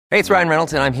Hey, it's Ryan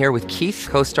Reynolds, and I'm here with Keith,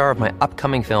 co-star of my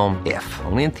upcoming film, If,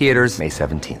 only in theaters May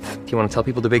 17th. Do you want to tell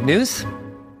people the big news?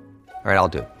 All right, I'll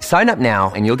do it. Sign up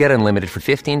now and you'll get unlimited for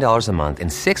 $15 a month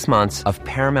and 6 months of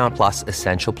Paramount Plus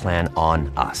Essential Plan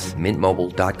on us.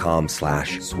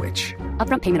 MintMobile.com/switch.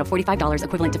 Upfront payment of $45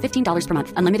 equivalent to $15 per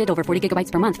month. Unlimited over 40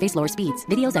 gigabytes per month. Face lower speeds.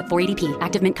 Videos at 480p.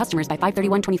 Active Mint customers by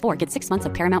 531.24 get 6 months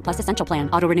of Paramount Plus Essential Plan.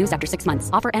 Auto renews after 6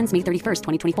 months. Offer ends May 31st,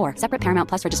 2024. Separate Paramount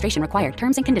Plus registration required.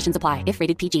 Terms and conditions apply if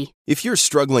rated PG. If you're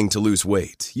struggling to lose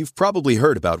weight, you've probably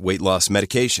heard about weight loss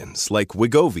medications like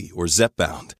Wegovy or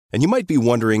Zepbound, and you might be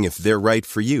wondering if they're right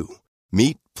for you.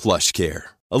 Meet PlushCare,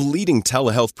 a leading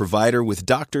telehealth provider with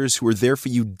doctors who are there for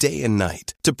you day and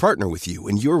night to partner with you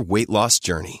in your weight loss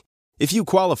journey. If you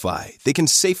qualify, they can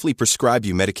safely prescribe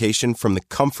you medication from the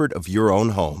comfort of your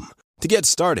own home. To get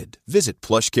started, visit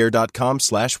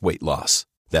plushcare.com/weightloss.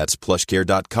 That's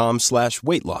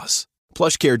plushcare.com/weightloss.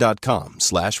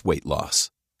 plushcare.com/weightloss.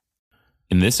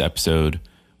 In this episode,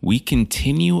 we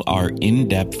continue our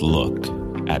in-depth look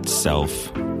at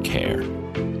self-care.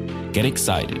 Get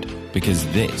excited because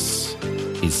this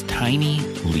is Tiny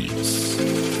Leaps,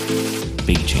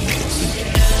 Big Changes.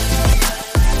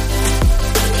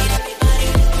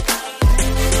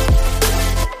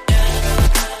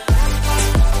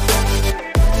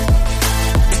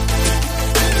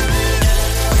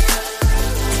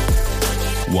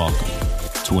 Welcome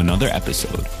to another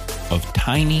episode of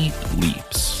Tiny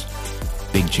Leaps,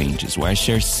 Big Changes, where I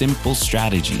share simple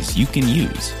strategies you can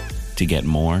use to get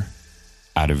more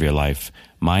out of your life.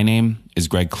 My name is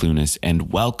Greg Clunas,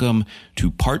 and welcome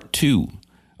to part 2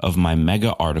 of my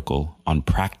mega article on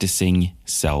practicing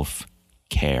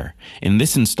self-care. In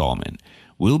this installment,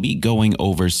 we'll be going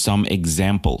over some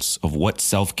examples of what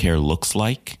self-care looks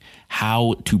like,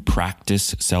 how to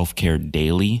practice self-care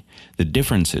daily, the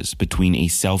differences between a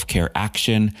self-care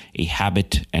action, a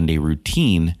habit, and a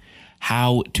routine,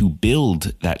 how to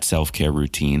build that self-care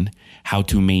routine, how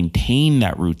to maintain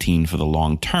that routine for the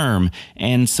long term,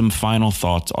 and some final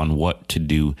thoughts on what to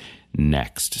do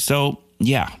next. So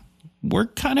yeah, we're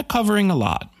kind of covering a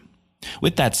lot.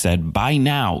 With that said, by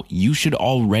now, you should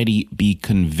already be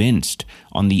convinced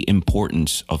on the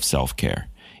importance of self-care.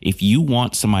 If you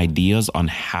want some ideas on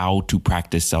how to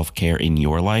practice self-care in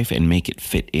your life and make it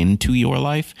fit into your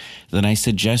life, then I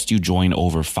suggest you join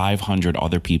over 500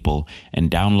 other people and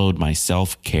download my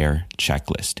self-care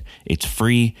checklist. It's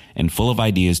free and full of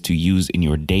ideas to use in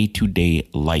your day-to-day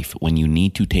life when you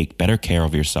need to take better care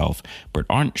of yourself but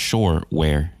aren't sure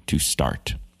where to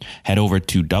start. Head over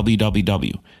to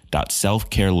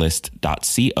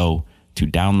www.selfcarelist.co to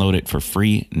download it for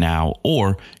free now,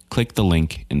 or click the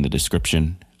link in the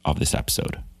description of this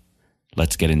episode.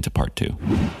 Let's get into part 2.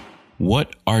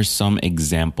 What are some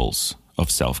examples of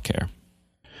self-care?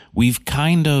 We've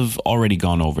kind of already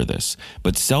gone over this,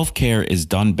 but self-care is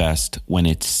done best when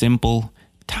it's simple,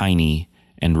 tiny,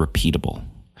 and repeatable.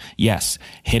 Yes,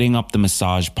 hitting up the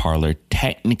massage parlor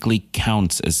technically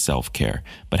counts as self-care,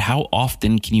 but how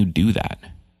often can you do that?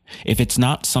 If it's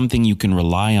not something you can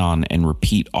rely on and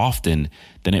repeat often,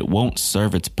 then it won't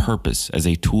serve its purpose as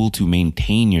a tool to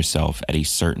maintain yourself at a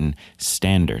certain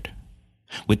standard.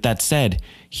 With that said,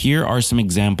 here are some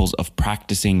examples of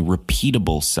practicing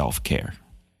repeatable self-care.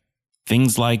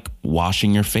 Things like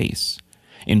washing your face.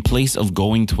 In place of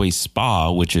going to a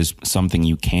spa, which is something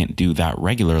you can't do that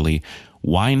regularly,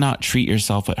 why not treat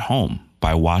yourself at home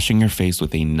by washing your face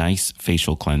with a nice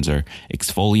facial cleanser,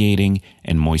 exfoliating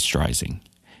and moisturizing?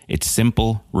 It's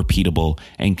simple, repeatable,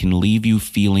 and can leave you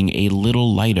feeling a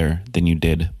little lighter than you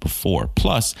did before.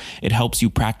 Plus, it helps you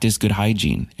practice good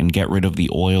hygiene and get rid of the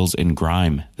oils and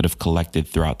grime that have collected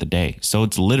throughout the day. So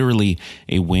it's literally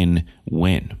a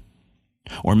win-win.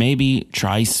 Or maybe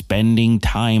try spending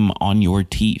time on your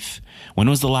teeth. When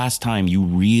was the last time you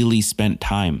really spent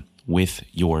time with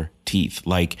your teeth?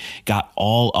 Like, got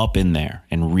all up in there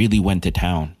and really went to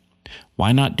town?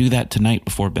 Why not do that tonight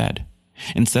before bed?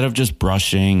 Instead of just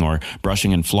brushing and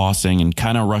flossing and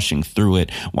kind of rushing through it,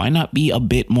 why not be a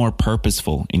bit more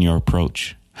purposeful in your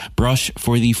approach? Brush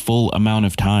for the full amount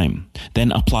of time,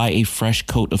 then apply a fresh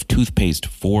coat of toothpaste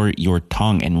for your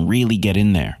tongue and really get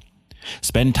in there.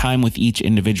 Spend time with each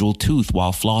individual tooth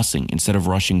while flossing instead of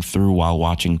rushing through while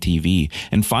watching TV.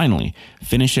 And finally,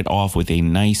 finish it off with a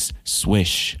nice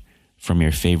swish from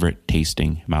your favorite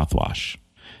tasting mouthwash.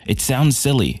 It sounds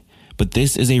silly, but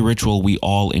this is a ritual we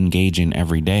all engage in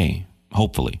every day,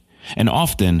 hopefully. And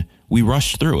often, we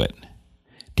rush through it.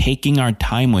 Taking our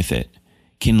time with it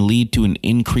can lead to an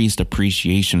increased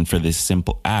appreciation for this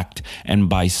simple act. And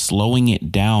by slowing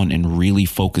it down and really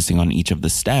focusing on each of the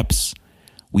steps,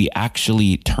 we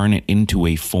actually turn it into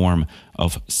a form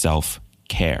of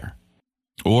self-care.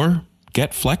 Or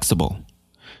get flexible.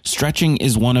 Stretching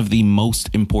is one of the most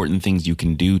important things you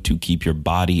can do to keep your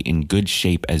body in good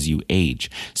shape as you age.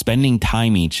 Spending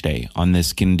time each day on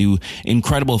this can do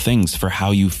incredible things for how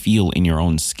you feel in your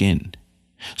own skin.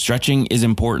 Stretching is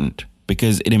important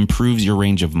because it improves your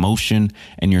range of motion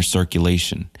and your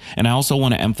circulation. And I also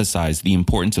want to emphasize the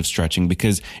importance of stretching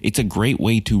because it's a great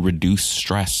way to reduce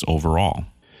stress overall.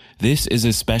 This is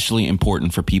especially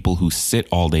important for people who sit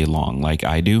all day long like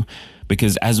I do,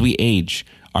 because as we age,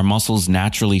 our muscles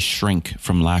naturally shrink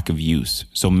from lack of use.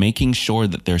 So making sure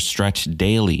that they're stretched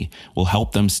daily will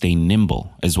help them stay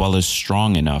nimble as well as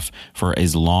strong enough for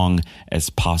as long as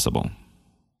possible.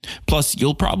 Plus,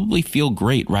 you'll probably feel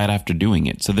great right after doing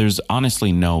it, so there's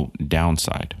honestly no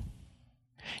downside.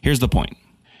 Here's the point.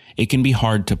 It can be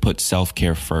hard to put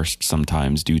self-care first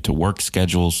sometimes due to work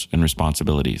schedules and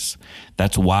responsibilities.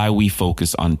 That's why we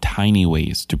focus on tiny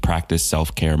ways to practice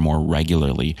self-care more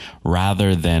regularly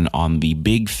rather than on the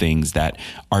big things that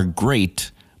are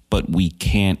great, but we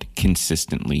can't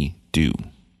consistently do.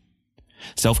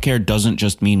 Self-care doesn't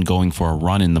just mean going for a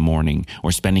run in the morning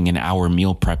or spending an hour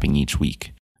meal prepping each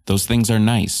week. Those things are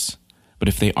nice, but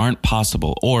if they aren't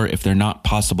possible, or if they're not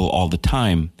possible all the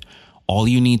time, all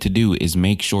you need to do is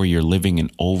make sure you're living an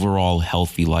overall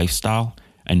healthy lifestyle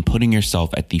and putting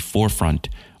yourself at the forefront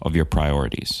of your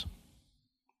priorities.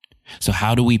 So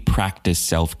how do we practice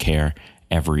self-care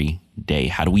every day?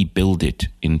 How do we build it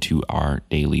into our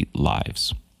daily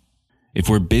lives? If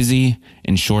we're busy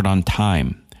and short on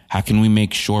time, how can we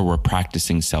make sure we're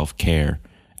practicing self-care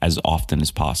as often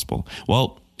as possible?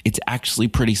 Well, it's actually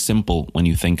pretty simple when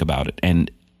you think about it.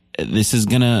 And this is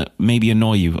going to maybe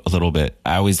annoy you a little bit.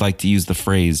 I always like to use the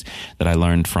phrase that I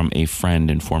learned from a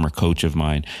friend and former coach of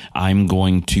mine. I'm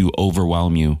going to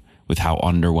overwhelm you with how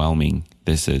underwhelming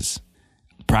this is.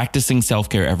 Practicing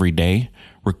self-care every day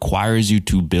requires you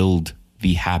to build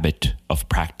the habit of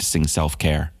practicing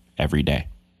self-care every day.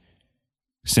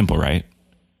 Simple, right?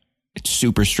 It's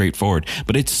super straightforward,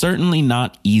 but it's certainly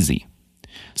not easy.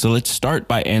 So let's start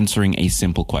by answering a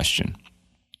simple question.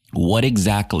 What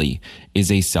exactly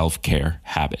is a self-care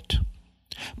habit?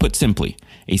 Put simply,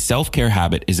 a self-care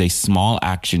habit is a small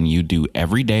action you do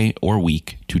every day or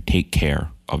week to take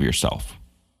care of yourself.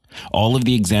 All of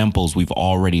the examples we've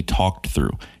already talked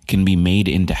through can be made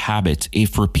into habits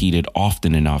if repeated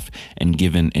often enough and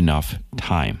given enough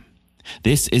time.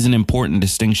 This is an important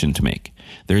distinction to make.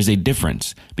 There is a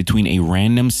difference between a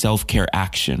random self-care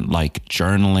action like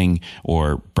journaling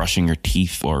or brushing your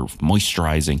teeth or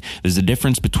moisturizing. There's a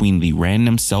difference between the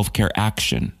random self-care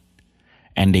action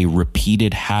and a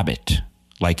repeated habit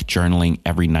like journaling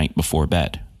every night before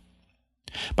bed.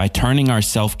 By turning our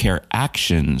self-care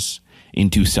actions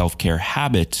into self-care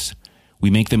habits, we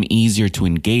make them easier to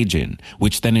engage in,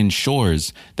 which then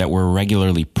ensures that we're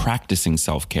regularly practicing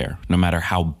self-care, no matter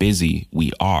how busy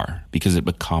we are, because it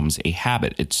becomes a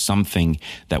habit. It's something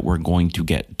that we're going to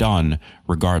get done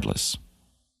regardless.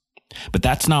 But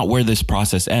that's not where this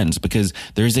process ends, because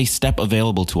there's a step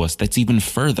available to us that's even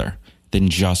further than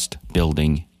just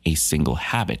building a single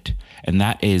habit, and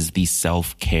that is the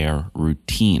self-care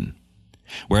routine.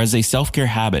 Whereas a self-care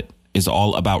habit is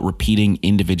all about repeating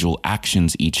individual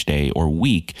actions each day or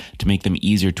week to make them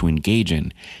easier to engage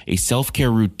in, a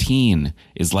self-care routine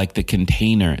is like the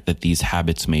container that these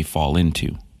habits may fall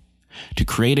into. To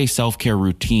create a self-care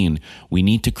routine, we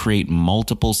need to create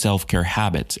multiple self-care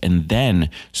habits and then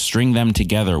string them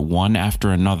together one after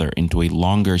another into a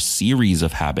longer series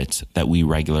of habits that we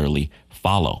regularly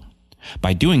follow.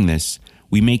 By doing this,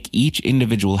 we make each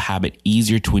individual habit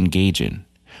easier to engage in.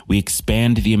 We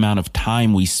expand the amount of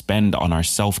time we spend on our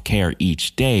self-care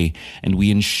each day, and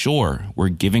we ensure we're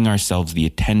giving ourselves the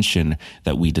attention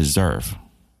that we deserve.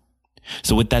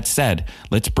 So with that said,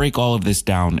 let's break all of this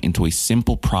down into a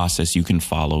simple process you can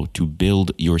follow to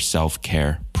build your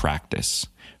self-care practice.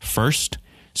 First,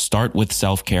 start with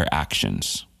self-care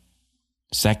actions.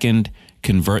 Second,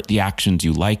 convert the actions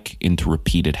you like into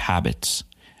repeated habits.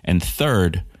 And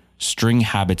third, string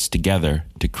habits together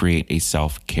to create a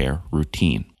self-care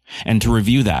routine. And to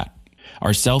review that,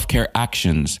 our self-care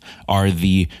actions are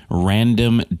the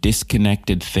random,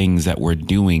 disconnected things that we're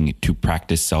doing to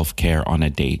practice self-care on a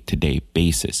day-to-day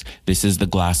basis. This is the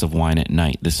glass of wine at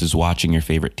night. This is watching your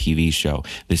favorite TV show.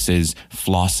 This is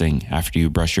flossing after you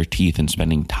brush your teeth and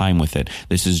spending time with it.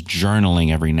 This is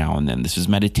journaling every now and then. This is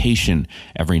meditation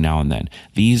every now and then.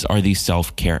 These are the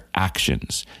self-care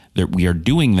actions. That we are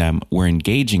doing them, we're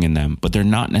engaging in them, but they're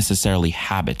not necessarily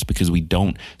habits because we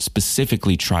don't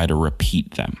specifically try to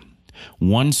repeat them.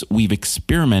 Once we've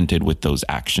experimented with those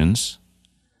actions,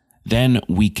 then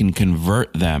we can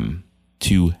convert them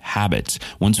to habits.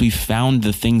 Once we've found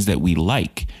the things that we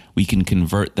like, we can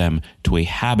convert them to a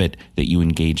habit that you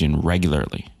engage in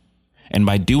regularly. And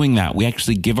by doing that, we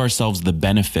actually give ourselves the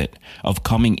benefit of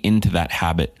coming into that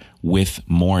habit with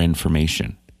more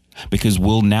information, because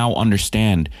we'll now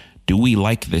understand, do we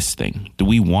like this thing? Do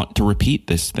we want to repeat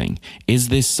this thing? Is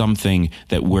this something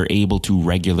that we're able to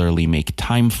regularly make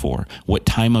time for? What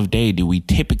time of day do we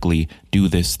typically do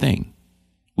this thing?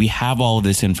 We have all of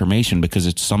this information because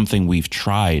it's something we've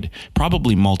tried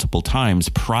probably multiple times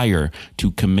prior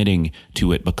to committing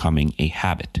to it becoming a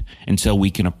habit. And so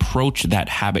we can approach that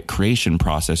habit creation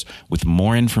process with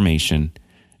more information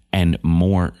and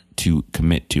more to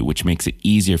commit to, which makes it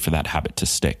easier for that habit to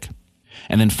stick.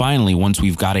 And then finally, once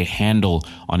we've got a handle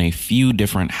on a few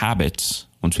different habits,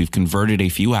 once we've converted a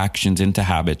few actions into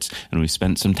habits and we've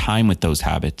spent some time with those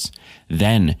habits,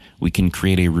 then we can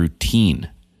create a routine.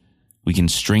 We can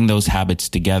string those habits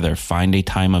together, find a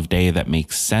time of day that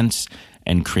makes sense,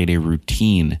 and create a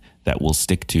routine that we'll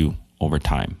stick to over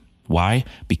time. Why?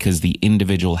 Because the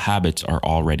individual habits are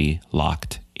already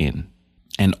locked in.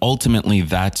 And ultimately,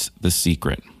 that's the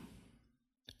secret.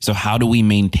 So how do we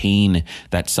maintain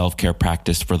that self-care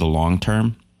practice for the long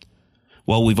term?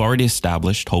 Well, we've already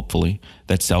established, hopefully,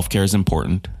 that self-care is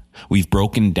important. We've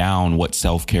broken down what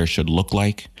self-care should look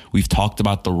like. We've talked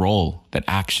about the role that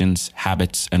actions,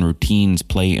 habits, and routines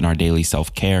play in our daily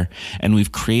self-care. And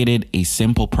we've created a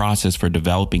simple process for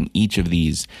developing each of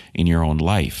these in your own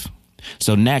life.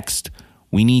 So next,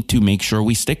 we need to make sure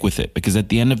we stick with it, because at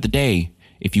the end of the day,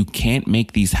 if you can't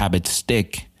make these habits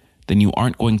stick, then you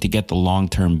aren't going to get the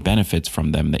long-term benefits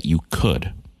from them that you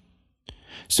could.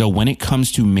 So when it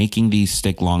comes to making these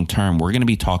stick long-term, we're going to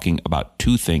be talking about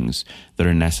two things that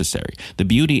are necessary. The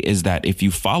beauty is that if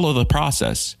you follow the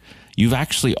process, you've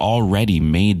actually already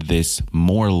made this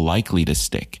more likely to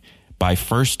stick by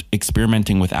first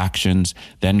experimenting with actions,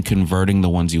 then converting the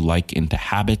ones you like into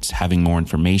habits, having more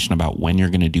information about when you're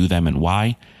going to do them and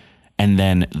why, and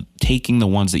then taking the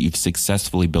ones that you've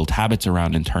successfully built habits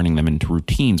around and turning them into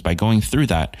routines. By going through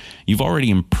that, you've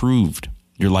already improved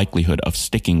your likelihood of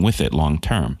sticking with it long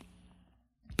term.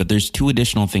 But there's two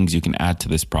additional things you can add to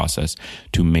this process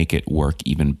to make it work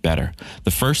even better.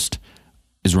 The first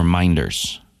is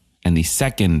reminders, and the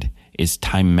second is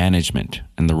time management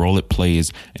and the role it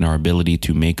plays in our ability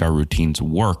to make our routines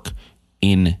work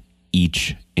in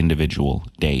each individual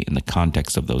day in the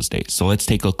context of those days. So let's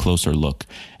take a closer look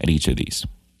at each of these.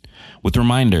 With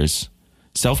reminders,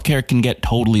 self-care can get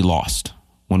totally lost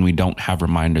when we don't have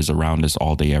reminders around us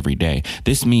all day, every day.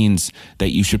 This means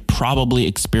that you should probably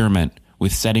experiment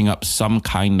with setting up some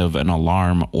kind of an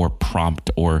alarm or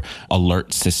prompt or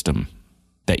alert system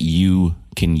that you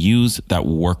can use that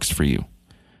works for you.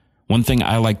 One thing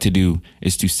I like to do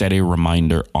is to set a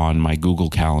reminder on my Google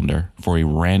Calendar for a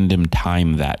random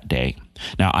time that day.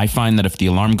 Now, I find that if the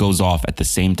alarm goes off at the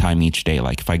same time each day,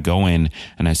 like if I go in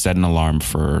and I set an alarm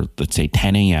for, let's say,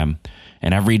 10 a.m.,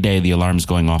 and every day the alarm's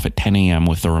going off at 10 a.m.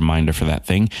 with a reminder for that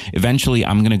thing, eventually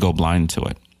I'm going to go blind to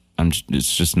it.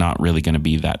 It's just not really going to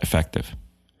be that effective.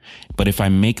 But if I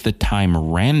make the time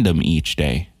random each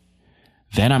day,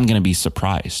 then I'm going to be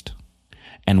surprised.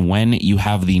 And when you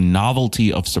have the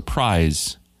novelty of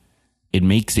surprise, it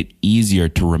makes it easier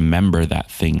to remember that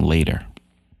thing later.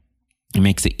 It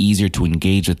makes it easier to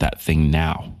engage with that thing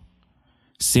now,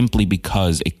 simply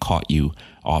because it caught you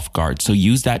off guard. So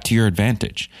use that to your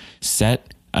advantage.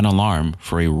 Set an alarm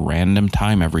for a random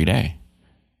time every day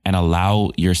and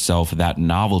allow yourself that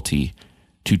novelty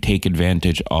to take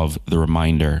advantage of the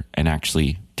reminder and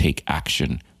actually take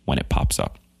action when it pops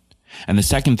up. And the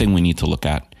second thing we need to look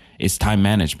at is time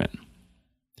management.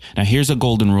 Now, here's a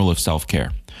golden rule of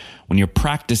self-care. When you're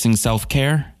practicing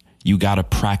self-care, you got to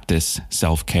practice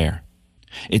self-care.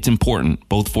 It's important,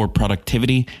 both for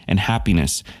productivity and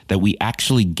happiness, that we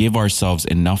actually give ourselves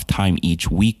enough time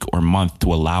each week or month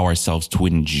to allow ourselves to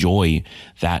enjoy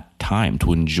that time,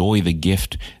 to enjoy the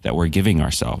gift that we're giving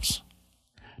ourselves.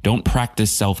 Don't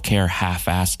practice self-care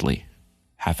half-assedly.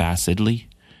 Half-assedly?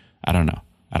 I don't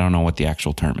know what the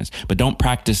actual term is, but don't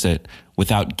practice it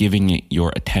without giving it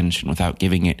your attention, without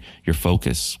giving it your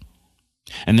focus.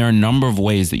 And there are a number of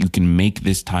ways that you can make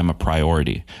this time a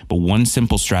priority. But one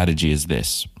simple strategy is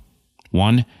this.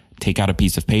 1, take out a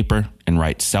piece of paper and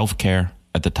write self-care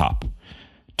at the top.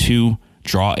 2,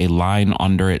 draw a line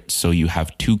under it so you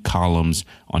have 2 columns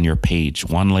on your page,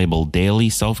 one labeled daily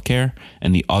self-care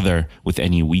and the other with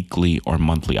any weekly or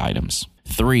monthly items.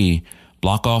 3,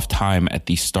 block off time at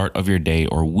the start of your day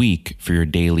or week for your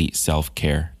daily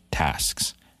self-care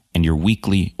tasks and your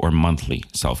weekly or monthly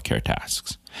self-care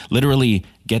tasks. Literally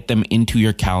get them into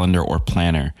your calendar or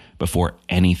planner before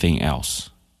anything else.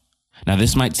 Now,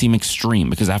 this might seem extreme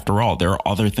because after all, there are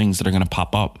other things that are going to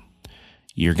pop up.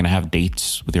 You're going to have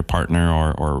dates with your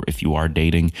partner, or if you are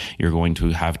dating, you're going to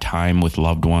have time with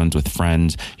loved ones, with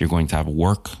friends. You're going to have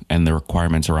work and the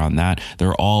requirements around that. There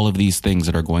are all of these things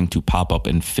that are going to pop up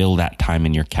and fill that time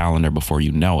in your calendar before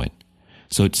you know it.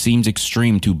 So it seems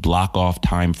extreme to block off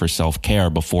time for self-care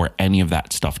before any of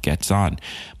that stuff gets on.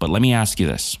 But let me ask you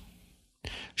this.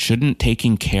 Shouldn't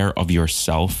taking care of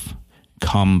yourself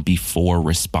come before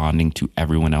responding to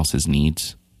everyone else's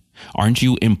needs? Aren't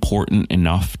you important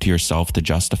enough to yourself to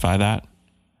justify that?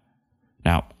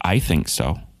 Now, I think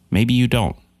so. Maybe you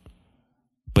don't.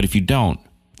 But if you don't,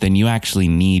 then you actually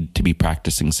need to be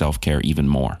practicing self-care even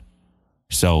more.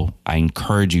 So I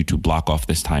encourage you to block off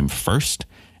this time first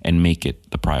and make it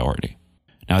the priority.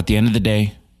 Now, at the end of the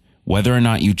day, whether or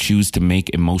not you choose to make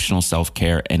emotional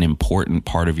self-care an important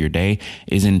part of your day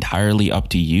is entirely up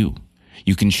to you.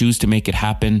 You can choose to make it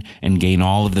happen and gain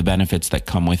all of the benefits that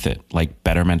come with it, like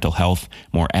better mental health,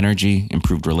 more energy,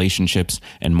 improved relationships,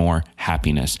 and more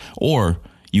happiness. Or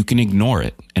you can ignore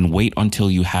it and wait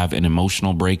until you have an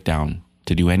emotional breakdown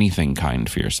to do anything kind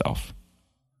for yourself.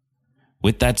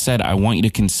 With that said, I want you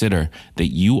to consider that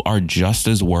you are just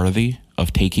as worthy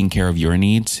of taking care of your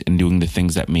needs and doing the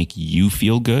things that make you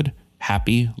feel good,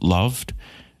 happy, loved,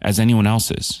 as anyone else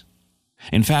is.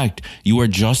 In fact, you are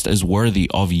just as worthy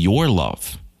of your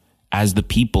love as the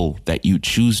people that you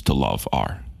choose to love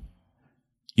are.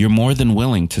 You're more than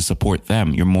willing to support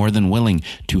them. You're more than willing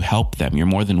to help them. You're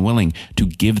more than willing to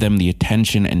give them the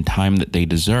attention and time that they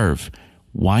deserve.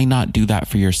 Why not do that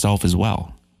for yourself as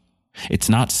well? It's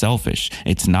not selfish.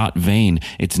 It's not vain.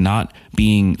 It's not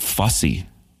being fussy.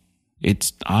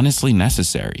 It's honestly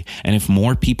necessary. And if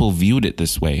more people viewed it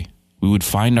this way, we would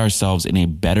find ourselves in a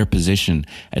better position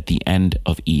at the end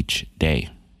of each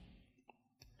day.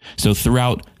 So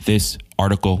throughout this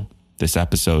article, this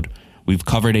episode, we've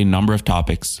covered a number of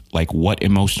topics like what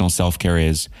emotional self-care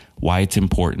is, why it's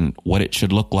important, what it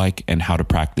should look like, and how to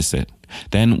practice it.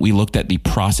 Then we looked at the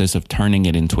process of turning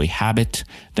it into a habit,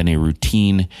 then a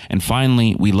routine, and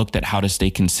finally, we looked at how to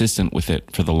stay consistent with it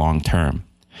for the long term.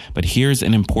 But here's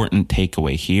an important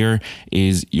takeaway. Here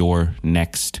is your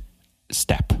next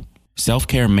step.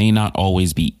 Self-care may not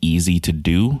always be easy to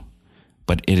do,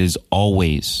 but it is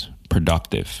always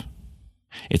productive.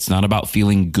 It's not about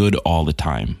feeling good all the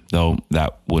time, though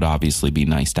that would obviously be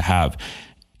nice to have.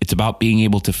 It's about being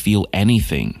able to feel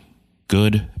anything,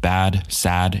 good, bad,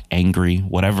 sad, angry,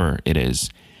 whatever it is,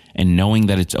 and knowing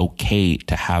that it's okay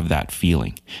to have that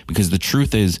feeling. Because the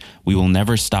truth is, we will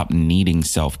never stop needing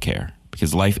self-care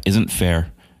because life isn't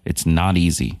fair. It's not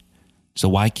easy. So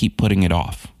why keep putting it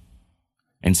off?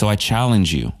 And so I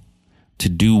challenge you to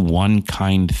do one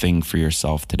kind thing for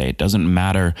yourself today. It doesn't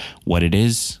matter what it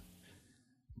is,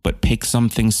 but pick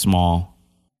something small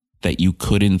that you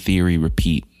could in theory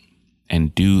repeat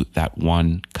and do that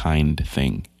one kind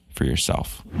thing for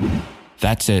yourself.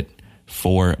 That's it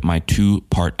for my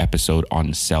 2-part episode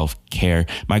on self-care.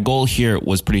 My goal here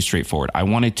was pretty straightforward. I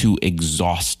wanted to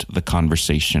exhaust the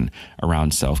conversation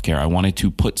around self-care. I wanted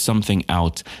to put something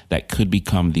out that could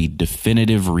become the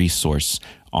definitive resource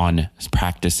on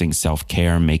practicing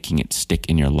self-care, making it stick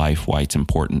in your life, why it's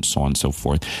important, so on and so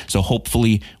forth. So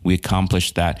hopefully we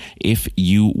accomplished that. If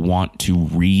you want to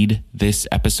read this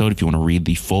episode, if you want to read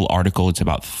the full article, it's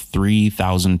about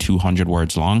 3,200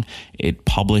 words long. It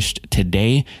published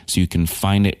today, so you can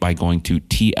find it by going to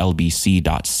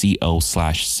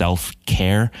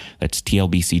tlbc.co/self-care. That's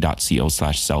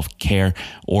tlbc.co/self-care,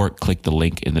 or click the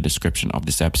link in the description of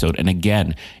this episode. And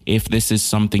again, if this is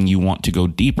something you want to go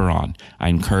deeper on, I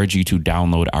encourage you to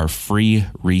download our free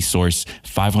resource.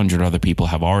 500 other people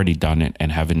have already done it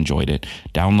and have enjoyed it.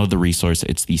 Download the resource.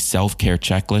 It's the self-care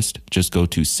checklist. Just go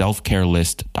to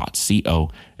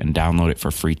selfcarelist.co and download it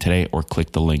for free today, or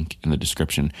click the link in the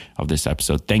description of this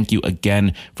episode. Thank you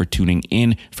again for tuning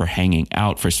in, for hanging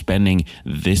out, for spending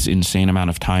this insane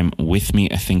amount of time with me.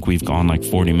 I think we've gone like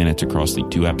 40 minutes across the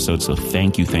 2 episodes. So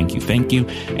thank you.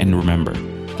 And remember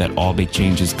that all big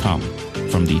changes come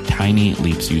from the tiny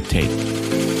leaps you take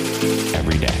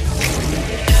every day.